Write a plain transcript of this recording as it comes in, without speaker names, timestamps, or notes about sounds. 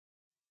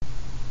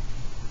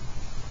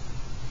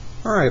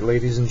Alright,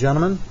 ladies and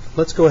gentlemen,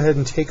 let's go ahead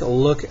and take a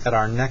look at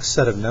our next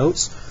set of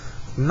notes.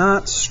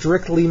 Not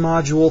strictly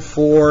Module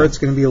 4, it's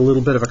going to be a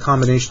little bit of a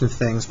combination of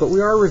things, but we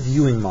are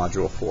reviewing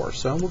Module 4,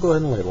 so we'll go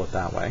ahead and label it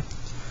that way.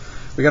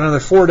 We got another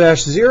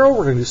 4-0,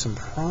 we're going to do some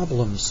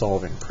problem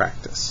solving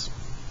practice.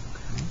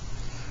 Okay.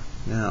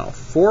 Now,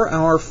 for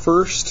our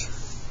first,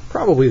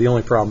 probably the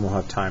only problem we'll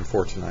have time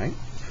for tonight,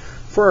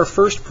 for our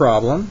first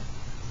problem,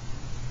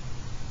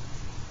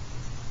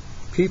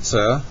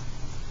 pizza,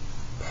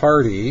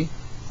 party,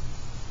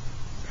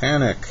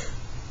 panic.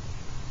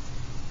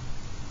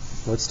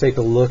 Let's take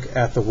a look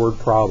at the word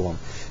problem.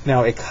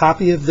 Now, a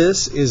copy of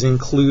this is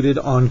included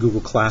on Google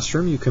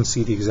Classroom. You can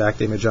see the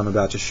exact image I'm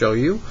about to show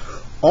you.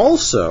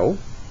 Also,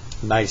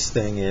 nice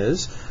thing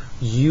is,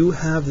 you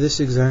have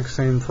this exact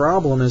same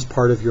problem as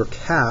part of your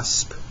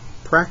CASP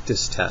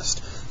practice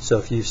test. So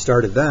if you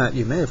started that,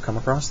 you may have come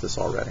across this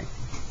already.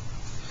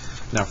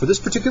 Now, for this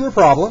particular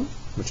problem,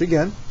 which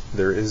again,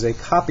 there is a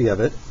copy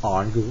of it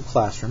on Google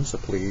Classroom, so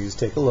please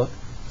take a look.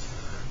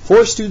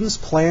 4 students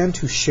plan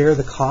to share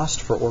the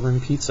cost for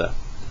ordering pizza.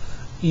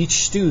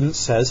 Each student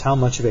says how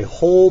much of a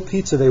whole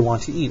pizza they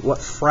want to eat,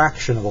 what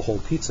fraction of a whole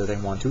pizza they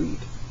want to eat.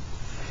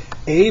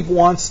 Abe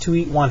wants to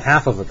eat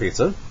 1/2 of a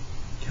pizza.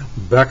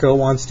 Becca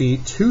wants to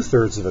eat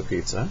 2/3 of a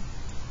pizza.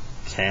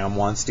 Cam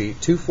wants to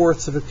eat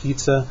 2/4 of a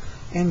pizza.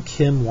 And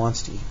Kim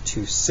wants to eat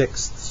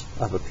 2/6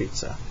 of a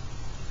pizza.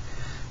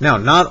 Now,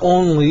 not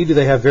only do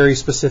they have very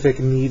specific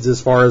needs as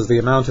far as the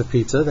amount of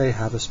pizza, they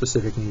have a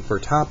specific need for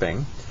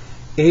topping.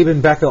 Abe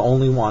and Becca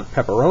only want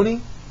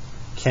pepperoni,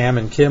 Cam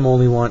and Kim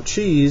only want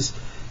cheese,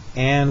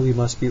 and we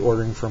must be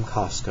ordering from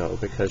Costco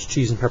because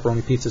cheese and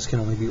pepperoni pizzas can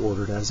only be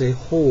ordered as a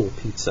whole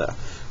pizza.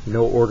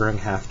 No ordering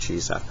half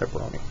cheese, half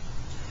pepperoni.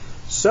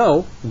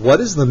 So,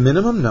 what is the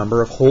minimum number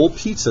of whole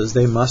pizzas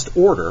they must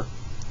order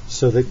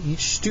so that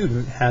each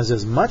student has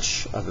as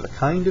much of the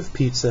kind of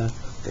pizza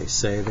they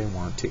say they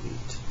want to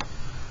eat?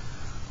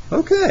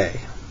 Okay,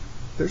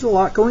 there's a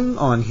lot going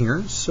on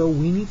here, so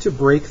we need to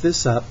break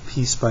this up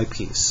piece by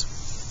piece.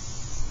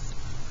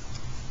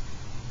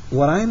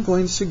 What I am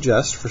going to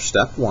suggest for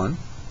step 1,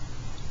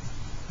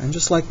 and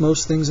just like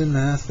most things in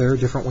math, there are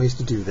different ways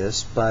to do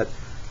this, but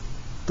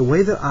the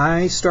way that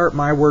I start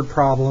my word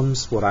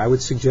problems, what I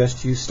would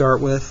suggest you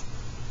start with,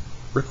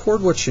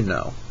 record what you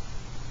know.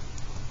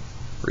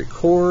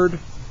 Record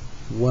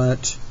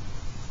what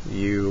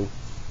you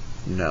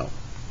know.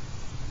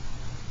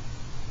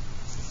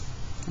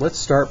 Let's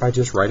start by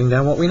just writing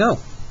down what we know.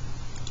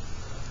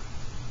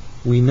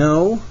 We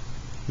know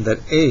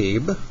that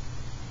Abe,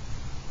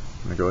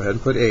 I'm going to go ahead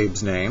and put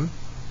Abe's name.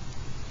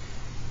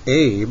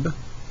 Abe,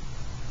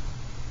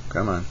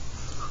 come on,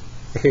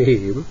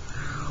 Abe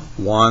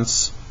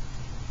wants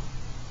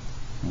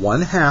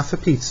 1/2 a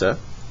pizza,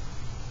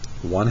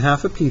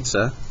 1/2 a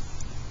pizza,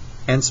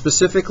 and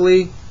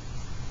specifically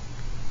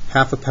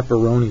half a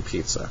pepperoni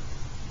pizza.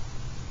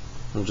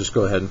 We'll just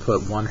go ahead and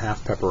put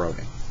 1/2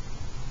 pepperoni.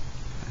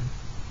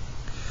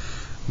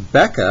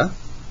 Becca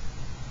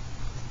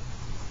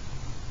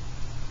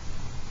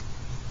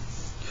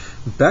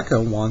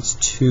wants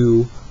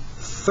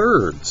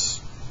 2/3.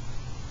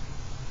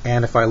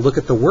 And if I look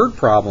at the word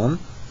problem,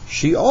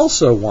 she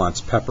also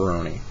wants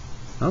pepperoni.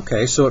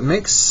 Okay, so it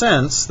makes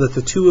sense that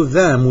the two of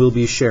them will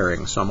be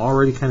sharing. So I'm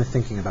already kind of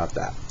thinking about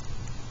that.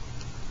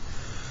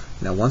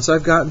 Now, once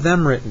I've got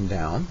them written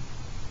down,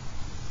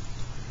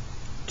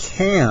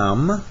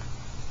 Cam,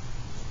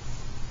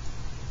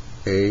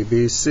 A,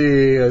 B,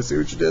 C, I see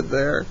what you did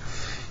there.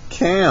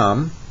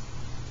 Cam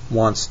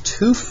wants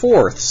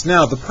 2/4.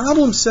 Now, the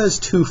problem says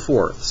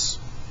 2/4,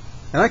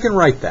 and I can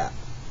write that.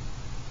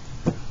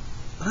 But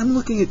I'm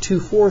looking at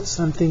 2/4,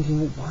 and I'm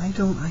thinking, why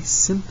don't I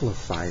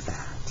simplify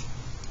that?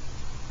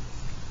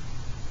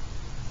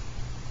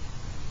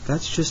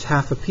 That's just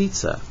half a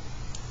pizza.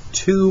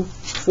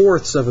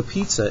 2/4 of a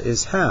pizza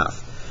is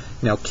half.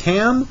 Now,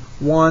 Cam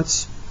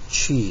wants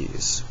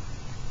cheese.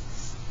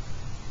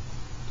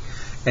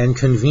 And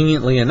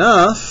conveniently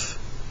enough,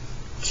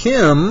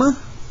 Kim,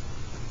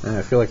 and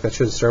I feel like that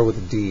should have started with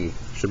a D.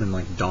 Should have been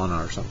like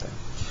Donna or something.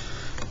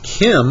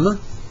 Kim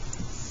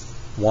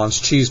wants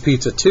cheese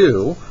pizza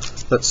too,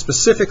 but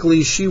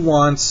specifically she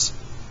wants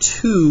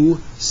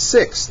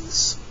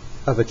 2/6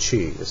 of a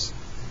cheese.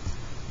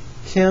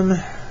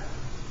 Kim,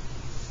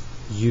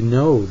 you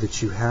know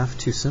that you have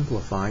to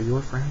simplify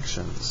your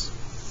fractions.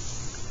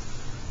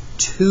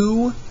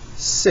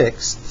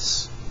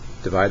 2/6,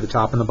 divide the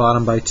top and the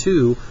bottom by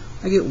 2,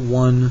 I get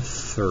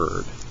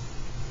 1/3.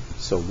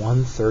 So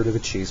 1/3 of a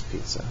cheese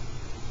pizza.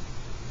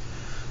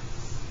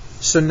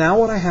 So now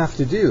what I have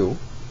to do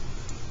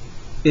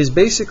is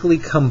basically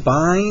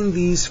combine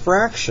these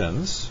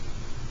fractions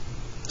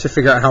to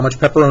figure out how much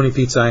pepperoni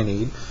pizza I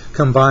need,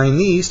 combine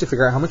these to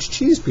figure out how much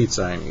cheese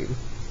pizza I need.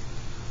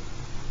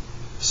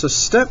 So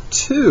step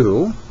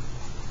 2,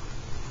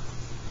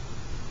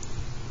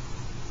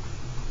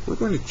 we're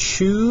going to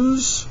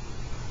choose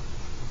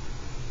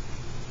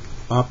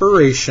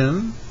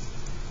operation,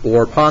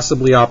 or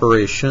possibly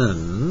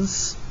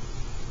operations,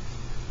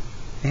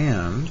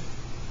 and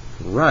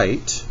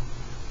write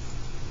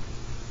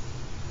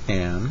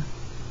an,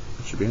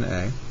 it should be an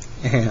A,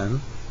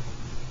 an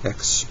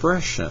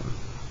expression.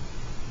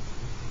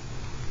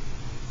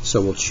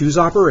 So we'll choose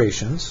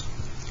operations.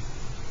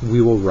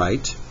 We will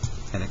write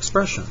an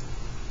expression.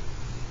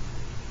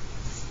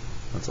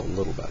 That's a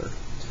little better.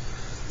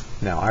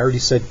 Now, I already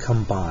said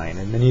combine,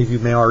 and many of you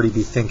may already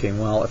be thinking,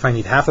 well, if I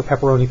need half a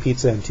pepperoni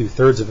pizza and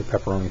 2/3 of a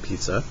pepperoni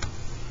pizza,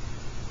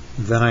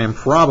 then I am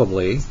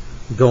probably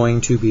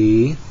going to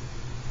be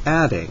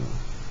adding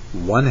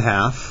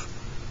 1/2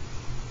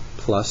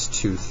 plus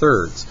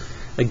 2/3.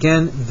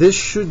 Again, this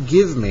should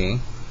give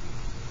me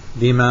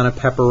the amount of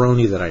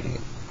pepperoni that I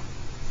need.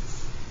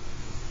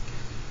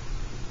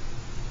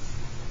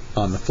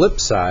 On the flip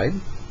side,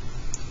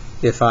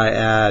 if I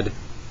add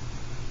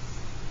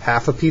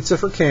half a pizza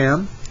for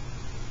Cam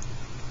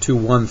to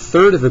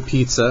 1/3 of a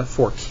pizza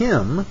for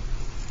Kim,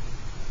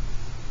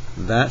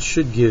 that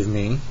should give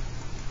me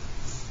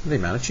the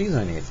amount of cheese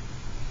I need.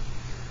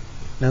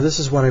 Now this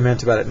is what I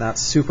meant about it not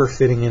super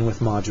fitting in with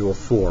Module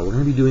 4. We're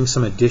going to be doing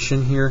some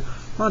addition here.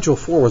 Module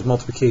 4 was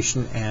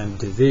multiplication and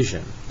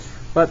division.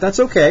 But that's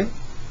okay.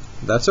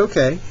 That's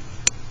okay.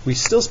 We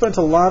still spent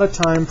a lot of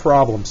time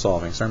problem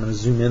solving, so I'm going to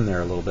zoom in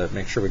there a little bit,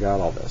 make sure we got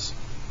all this.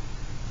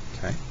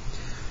 Okay.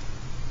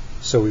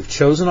 So we've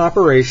chosen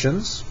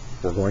operations.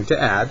 We're going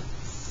to add.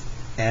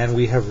 And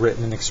we have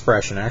written an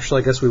expression.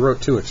 Actually, I guess we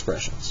wrote two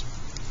expressions.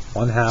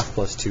 1/2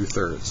 plus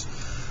 2/3.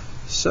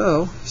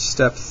 So,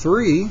 step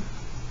 3,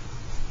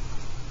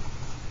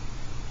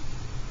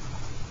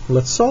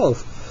 let's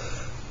solve.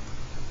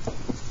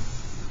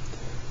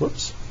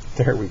 Whoops.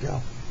 There we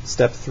go.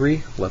 Step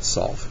 3, let's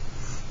solve.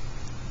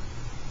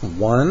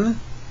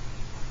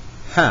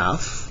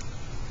 1/2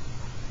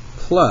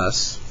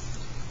 plus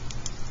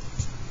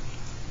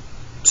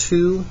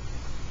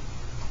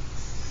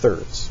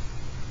 2/3.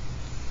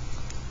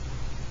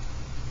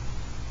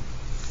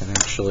 And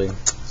actually,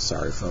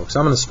 sorry folks,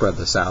 I'm going to spread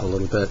this out a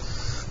little bit.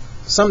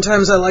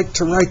 Sometimes I like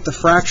to write the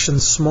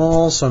fractions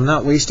small so I'm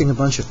not wasting a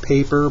bunch of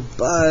paper,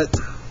 but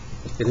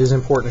it is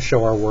important to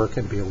show our work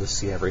and be able to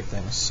see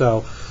everything.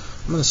 So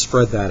I'm going to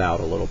spread that out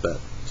a little bit.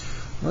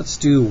 Let's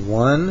do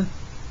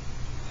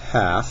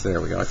 1/2. There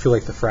we go. I feel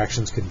like the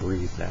fractions can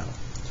breathe now.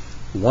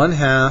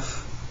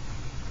 1/2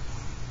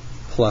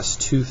 plus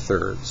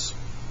 2/3.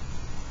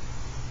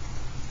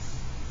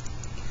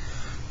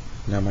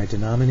 Now my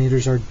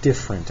denominators are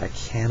different. I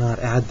cannot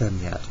add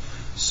them yet.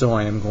 So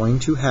I am going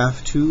to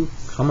have to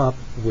come up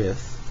with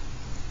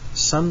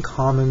some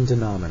common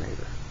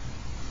denominator.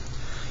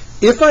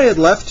 If I had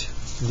left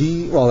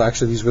well,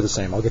 actually these were the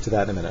same. I'll get to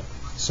that in a minute.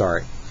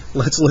 Sorry.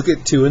 Let's look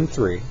at 2 and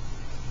 3.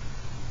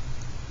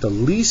 The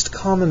least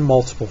common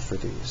multiple for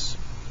these,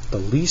 the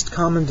least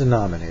common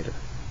denominator,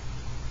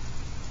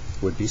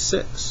 would be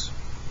 6.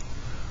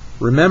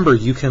 Remember,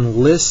 you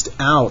can list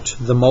out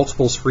the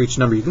multiples for each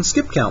number. You can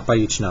skip count by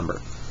each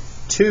number.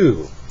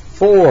 2,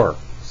 4,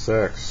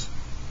 6,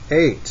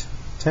 8,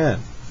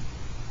 10.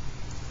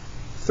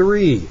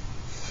 3,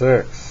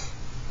 6.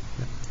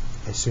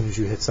 As soon as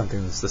you hit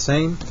something that's the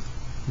same,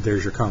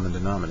 there's your common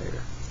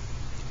denominator.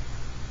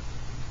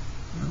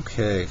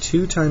 Okay,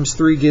 2 times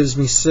 3 gives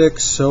me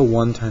 6, so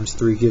 1 times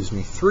 3 gives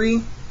me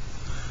 3.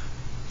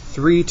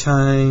 3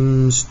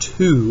 times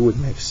 2 would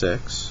make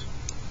 6.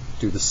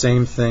 Do the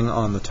same thing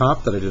on the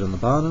top that I did on the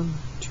bottom.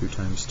 2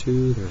 times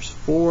 2, there's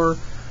 4.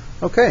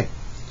 Okay,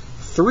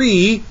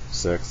 3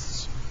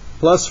 sixths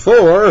plus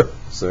 4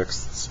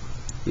 sixths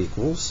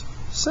equals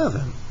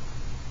 7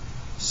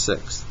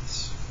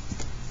 sixths.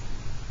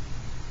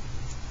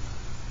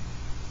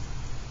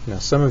 Now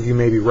some of you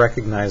may be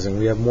recognizing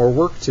we have more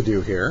work to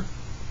do here.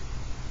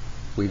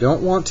 We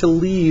don't want to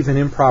leave an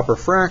improper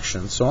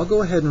fraction, so I'll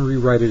go ahead and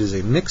rewrite it as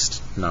a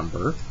mixed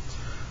number.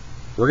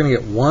 We're going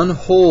to get 1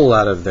 whole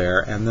out of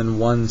there and then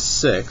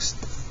 1/6.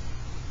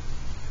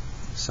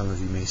 Some of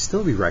you may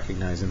still be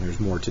recognizing there's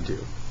more to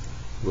do.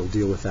 We'll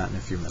deal with that in a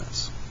few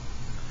minutes.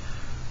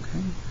 Okay.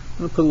 I'm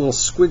going to put a little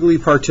squiggly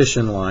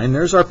partition line.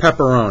 There's our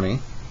pepperoni.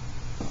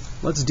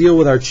 Let's deal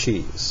with our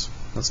cheese.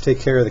 Let's take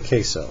care of the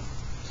queso.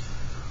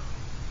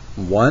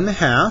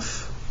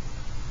 1/2.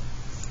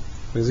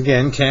 Because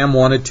again, Cam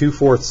wanted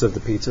 2/4 of the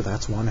pizza.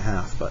 That's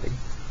 1/2, buddy.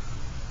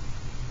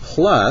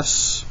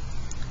 Plus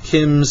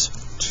Kim's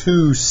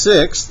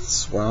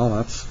 2/6. Well,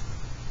 that's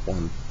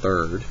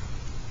 1/3.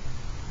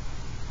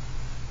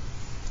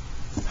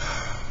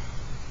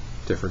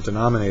 Different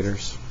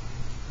denominators.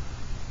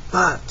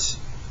 But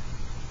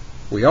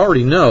we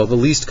already know the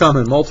least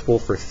common multiple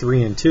for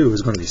 3 and 2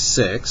 is going to be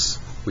 6.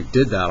 We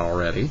did that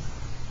already.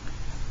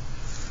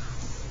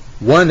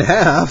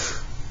 1/2.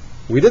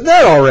 We did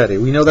that already.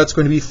 We know that's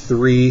going to be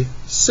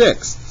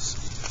 3/6.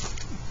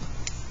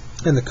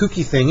 And the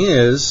kooky thing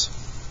is,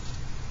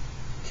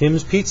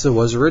 Kim's pizza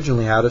was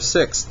originally out of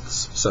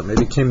sixths, so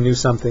maybe Kim knew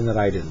something that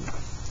I didn't.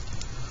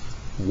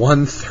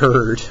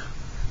 1/3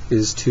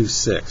 is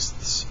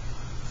 2/6.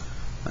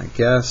 I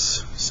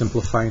guess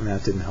simplifying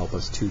that didn't help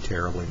us too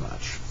terribly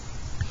much.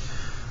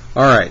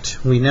 All right,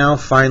 we now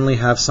finally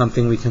have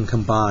something we can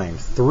combine.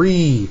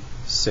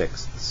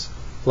 3/6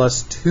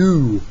 plus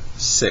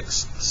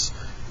 2/6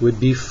 would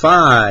be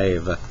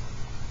 5/6.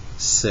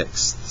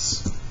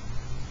 5/6.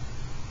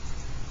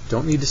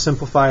 Don't need to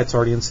simplify. It's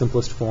already in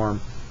simplest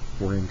form.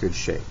 We're in good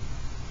shape.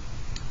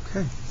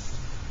 Okay.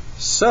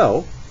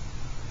 So,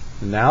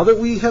 now that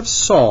we have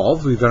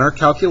solved, we've done our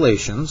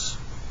calculations,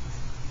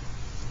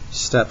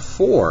 step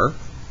 4,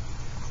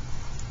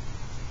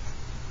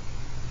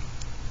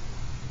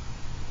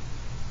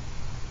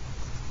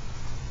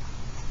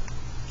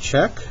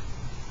 check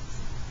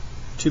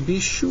to be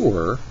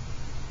sure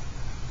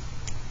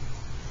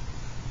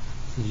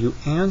you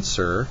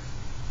answer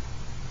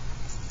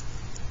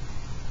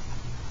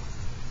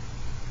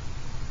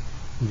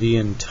the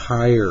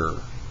entire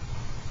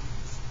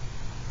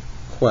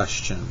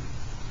question.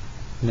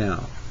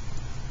 Now,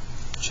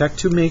 check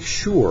to be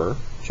sure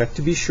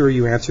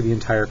you answer the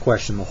entire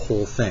question, the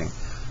whole thing.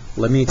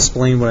 Let me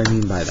explain what I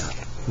mean by that.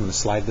 I'm going to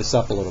slide this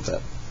up a little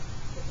bit.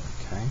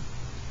 Okay.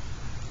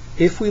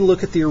 If we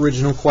look at the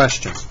original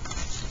question,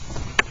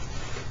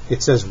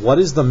 it says, what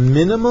is the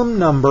minimum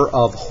number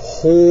of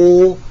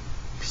whole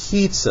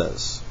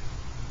pizzas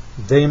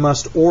they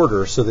must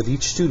order so that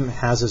each student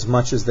has as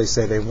much as they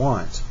say they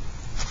want?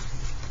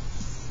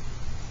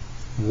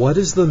 What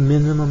is the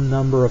minimum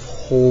number of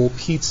whole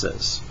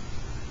pizzas?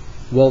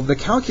 Well, the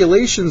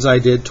calculations I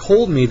did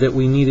told me that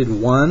we needed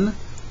 1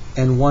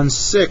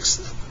 1/6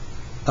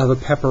 of a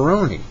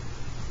pepperoni.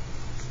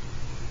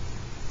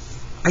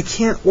 I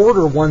can't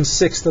order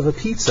 1/6 of a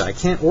pizza. I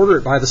can't order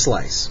it by the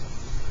slice.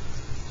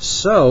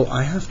 So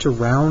I have to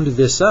round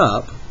this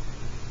up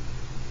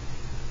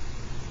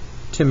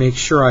to make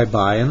sure I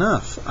buy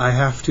enough. I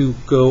have to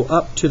go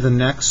up to the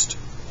next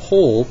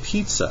whole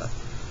pizza.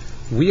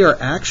 We are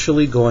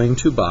actually going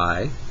to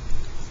buy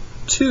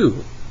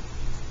 2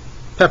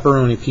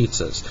 pepperoni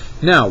pizzas.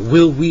 Now,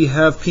 will we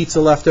have pizza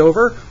left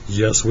over?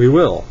 Yes, we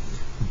will.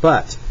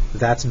 But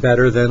that's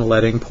better than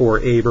letting poor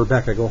Abe or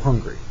Becca go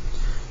hungry.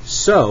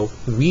 So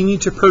we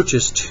need to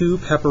purchase 2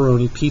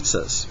 pepperoni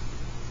pizzas.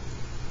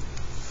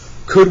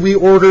 Could we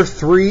order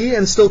 3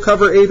 and still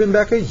cover Abe and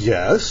Becca?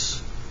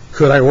 Yes.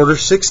 Could I order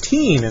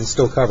 16 and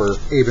still cover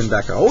Abe and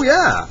Becca? Oh,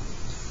 yeah.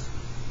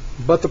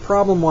 But the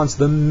problem wants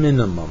the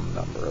minimum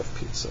number of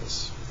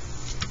pizzas.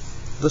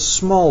 The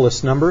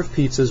smallest number of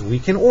pizzas we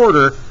can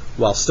order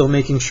while still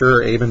making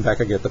sure Abe and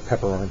Becca get the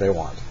pepperoni they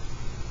want.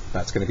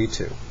 That's going to be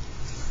 2.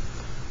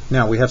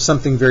 Now, we have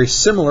something very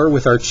similar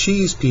with our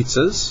cheese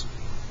pizzas.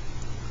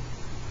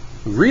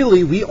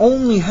 Really, we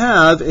only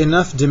have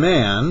enough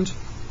demand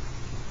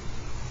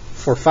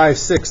for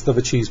 5/6 of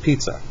a cheese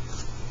pizza.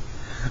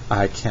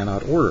 I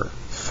cannot order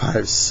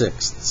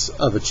 5/6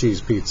 of a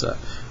cheese pizza.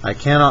 I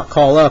cannot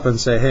call up and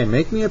say, hey,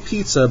 make me a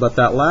pizza, but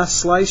that last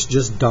slice,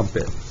 just dump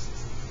it.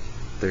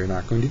 They're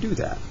not going to do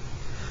that.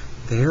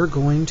 They're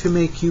going to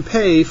make you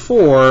pay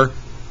for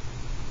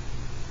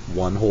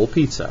 1 whole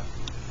pizza.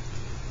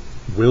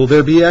 Will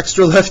there be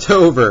extra left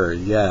over?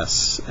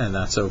 Yes, and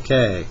that's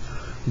okay.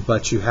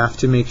 But you have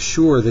to make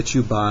sure that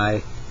you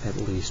buy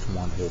at least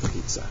 1 whole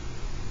pizza.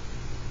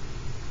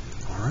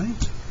 All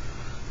right?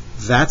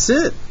 That's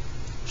it.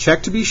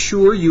 Check to be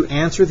sure you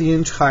answer the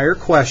entire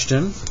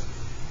question.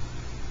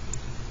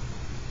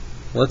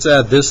 Let's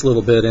add this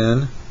little bit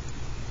in.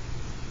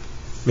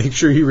 Make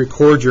sure you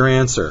record your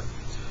answer.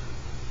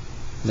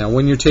 Now,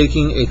 when you're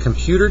taking a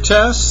computer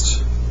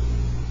test,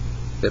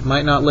 it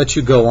might not let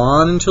you go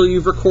on until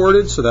you've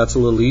recorded, so that's a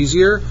little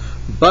easier.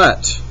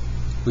 But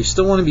we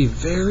still want to be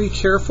very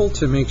careful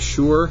to make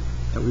sure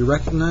that we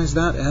recognize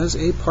that as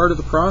a part of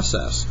the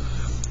process.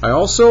 I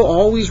also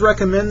always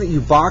recommend that you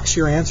box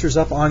your answers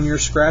up on your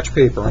scratch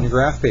paper, on your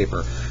graph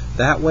paper.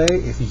 That way,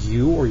 if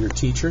you or your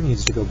teacher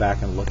needs to go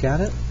back and look at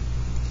it,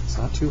 it's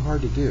not too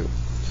hard to do.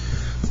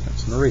 Got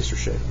some eraser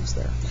shavings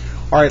there.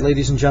 All right,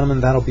 ladies and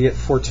gentlemen, that'll be it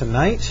for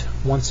tonight.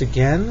 Once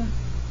again,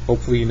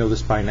 hopefully you know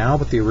this by now,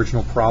 but the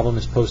original problem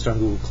is posted on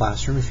Google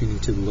Classroom if you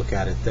need to look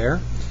at it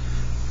there.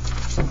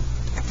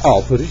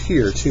 I'll put it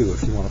here, too,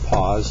 if you want to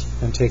pause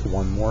and take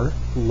one more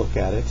look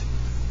at it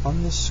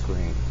on this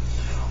screen.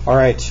 All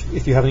right,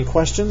 if you have any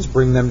questions,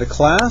 bring them to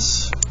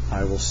class.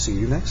 I will see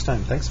you next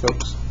time. Thanks,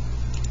 folks.